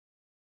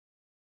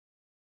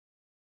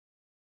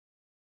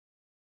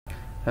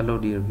Hello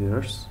dear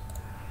viewers,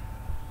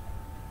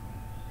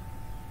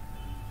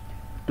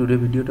 today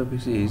video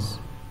topic is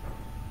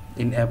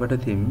in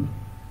Avada theme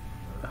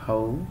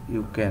how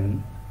you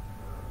can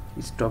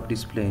stop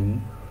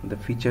displaying the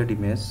featured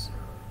image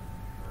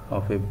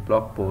of a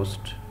blog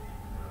post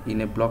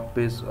in a blog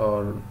page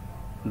or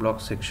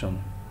blog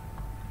section.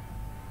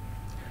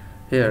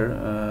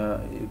 Here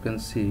you can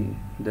see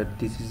that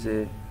this is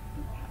a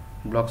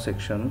blog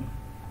section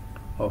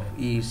of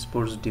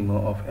Esports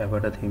Demo of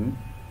Avada theme.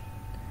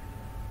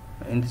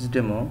 In this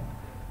demo,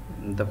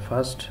 the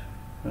first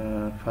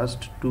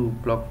two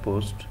blog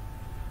posts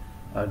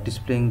are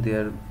displaying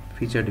their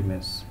featured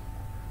image,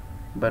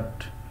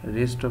 but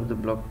rest of the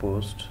blog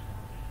posts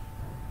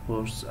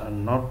are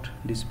not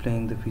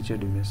displaying the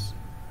featured image.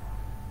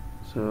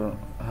 So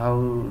how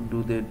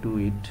do they do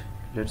it?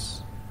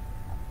 Let's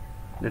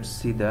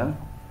see the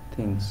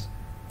things.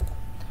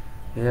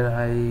 Here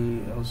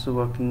I also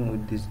working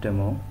with this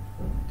demo.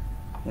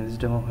 In this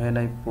demo, when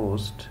I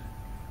post,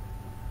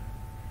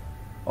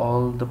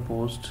 all the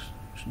posts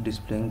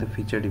displaying the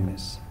featured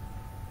image.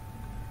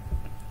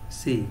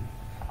 See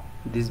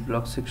this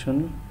blog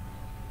section.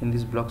 In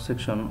this blog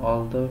section,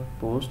 all the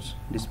posts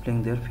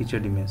displaying their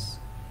featured image.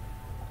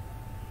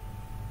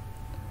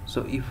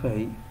 So if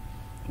I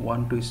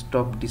want to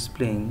stop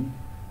displaying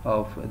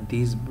of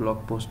these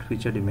blog post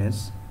featured image,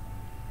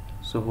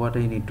 so what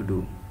I need to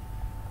do?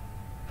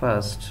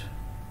 First,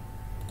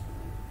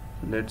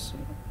 let's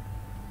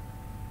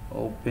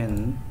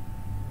open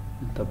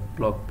the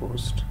blog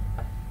post.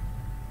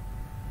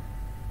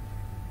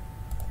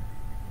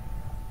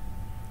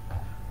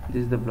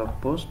 This is the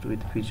blog post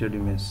with featured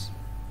image.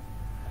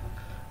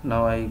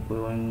 Now I'm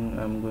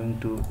going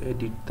to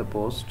edit the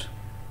post.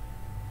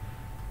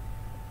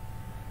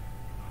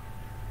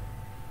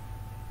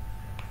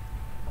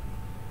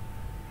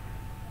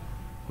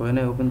 When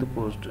I open the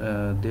post,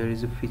 there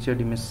is a featured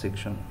image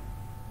section.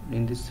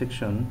 In this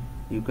section,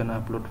 you can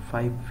upload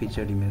 5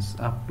 featured images.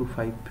 Up to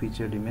 5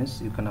 featured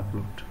images you can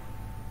upload.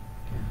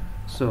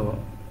 So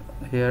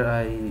here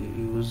I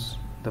use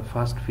the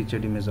first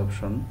featured image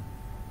option.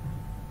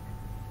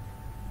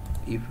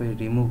 If I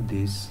remove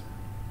this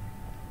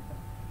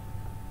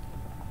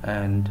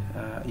and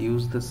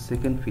use the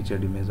second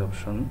featured image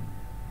option,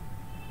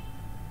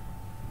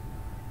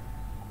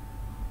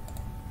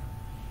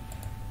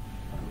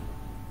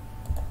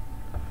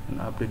 and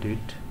update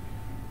it,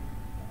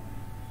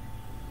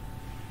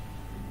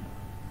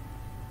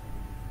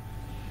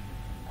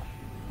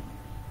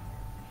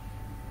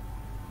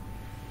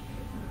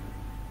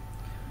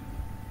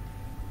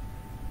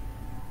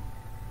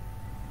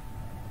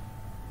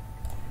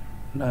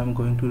 now I'm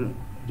going to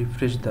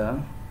refresh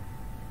the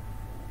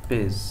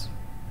page,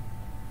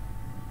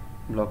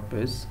 blog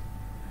page.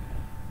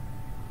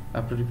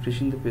 After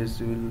refreshing the page,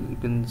 you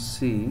can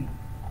see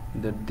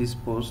that this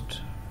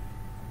post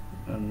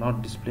are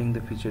not displaying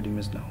the featured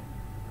image now.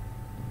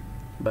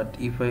 But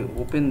if I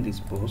open this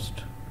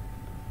post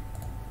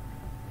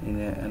in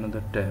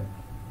another tab,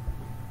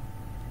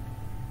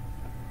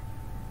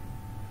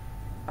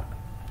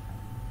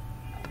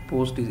 the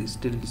post is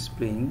still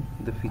displaying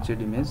the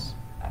featured image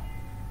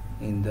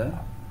in the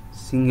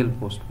single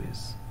post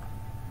page.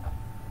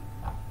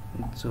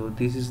 So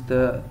this is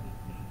the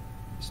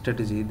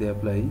strategy they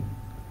apply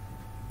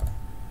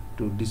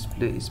to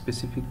display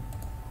specific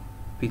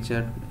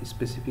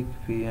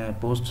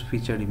post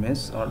featured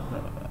image, or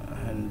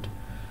and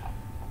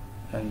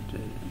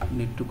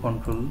need to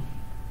control.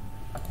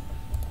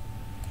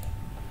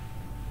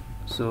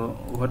 So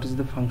what is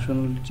the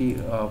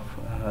functionality of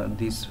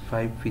these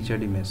 5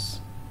 featured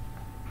images?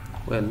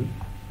 Well,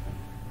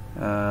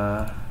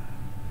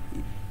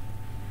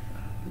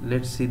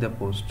 let's see the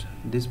post.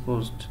 This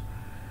post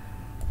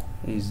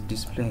is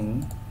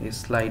displaying a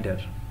slider.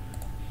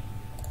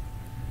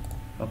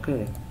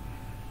 Okay,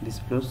 this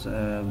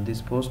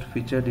post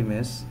featured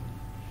image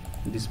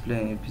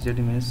displaying featured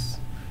image.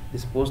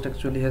 This post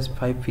actually has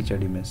 5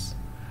 featured images.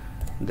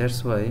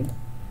 That's why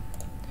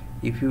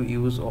if you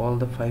use all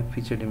the 5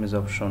 featured image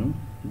option,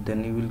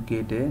 then you will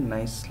get a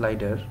nice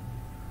slider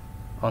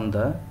on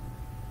the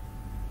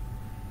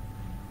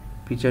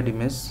featured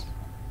image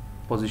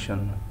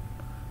position.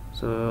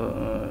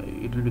 So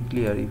it will be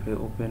clear if I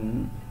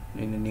open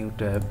in a new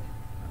tab.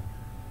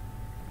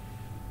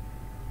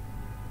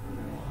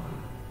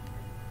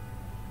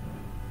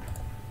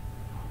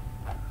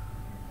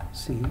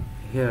 See,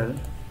 here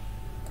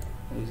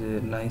is a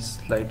nice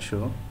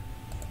slideshow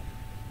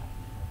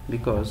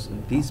because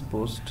this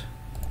post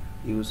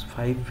use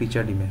 5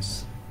 featured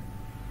images.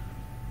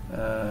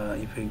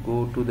 If I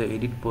go to the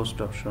edit post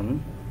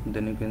option,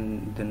 then you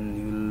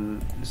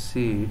will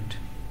see it.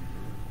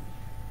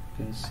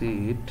 You can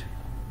see it.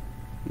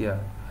 Yeah,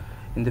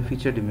 in the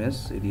featured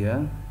image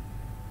area,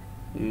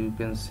 you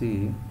can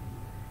see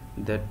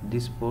that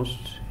this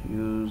post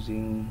is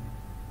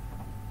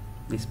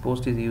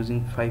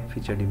using 5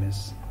 featured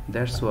images.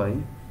 That's why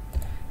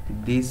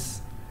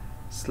this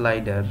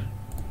slider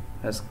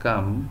has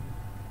come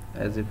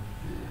as if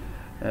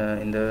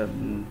in the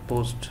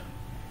post.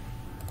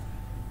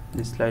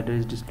 This slider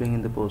is displaying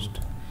in the post.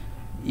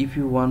 if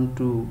you want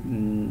to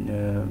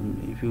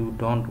if you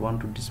don't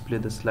want to display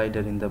the slider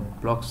in the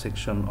block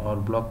section or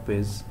block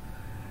page,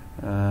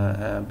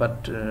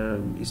 but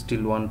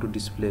still want to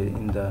display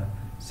in the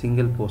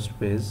single post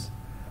page,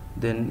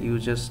 then you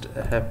just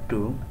have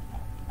to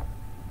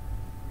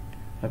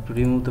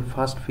remove the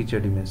first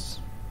featured image.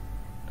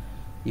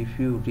 If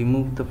you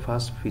remove the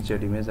first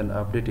featured image and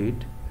update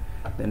it,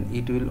 then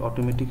it will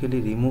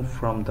automatically remove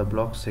from the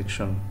block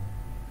section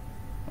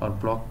or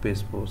block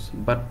page post,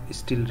 but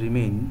still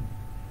remain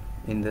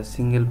in the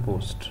single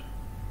post.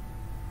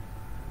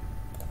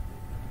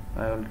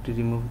 I already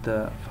removed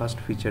the first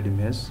featured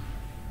image.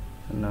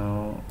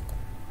 Now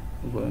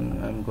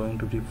I'm going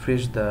to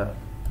refresh the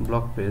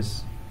block page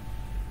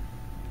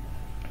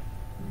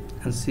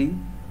and see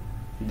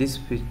this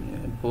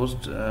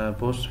post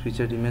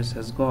featured image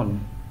has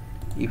gone.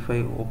 If I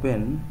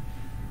open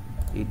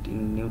it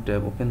in new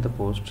tab, open the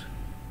post,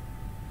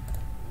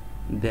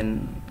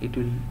 then it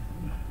will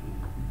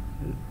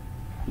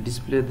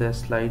display the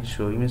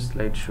slideshow, image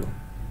slideshow.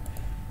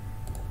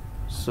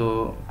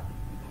 So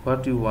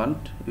what you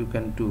want, you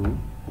can do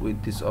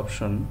with this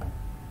option.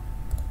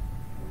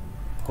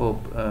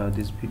 Hope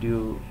this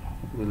video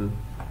will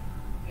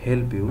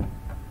help you.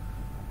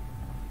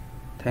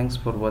 Thanks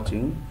for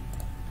watching,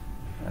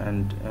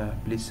 and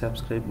please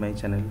subscribe my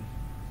channel.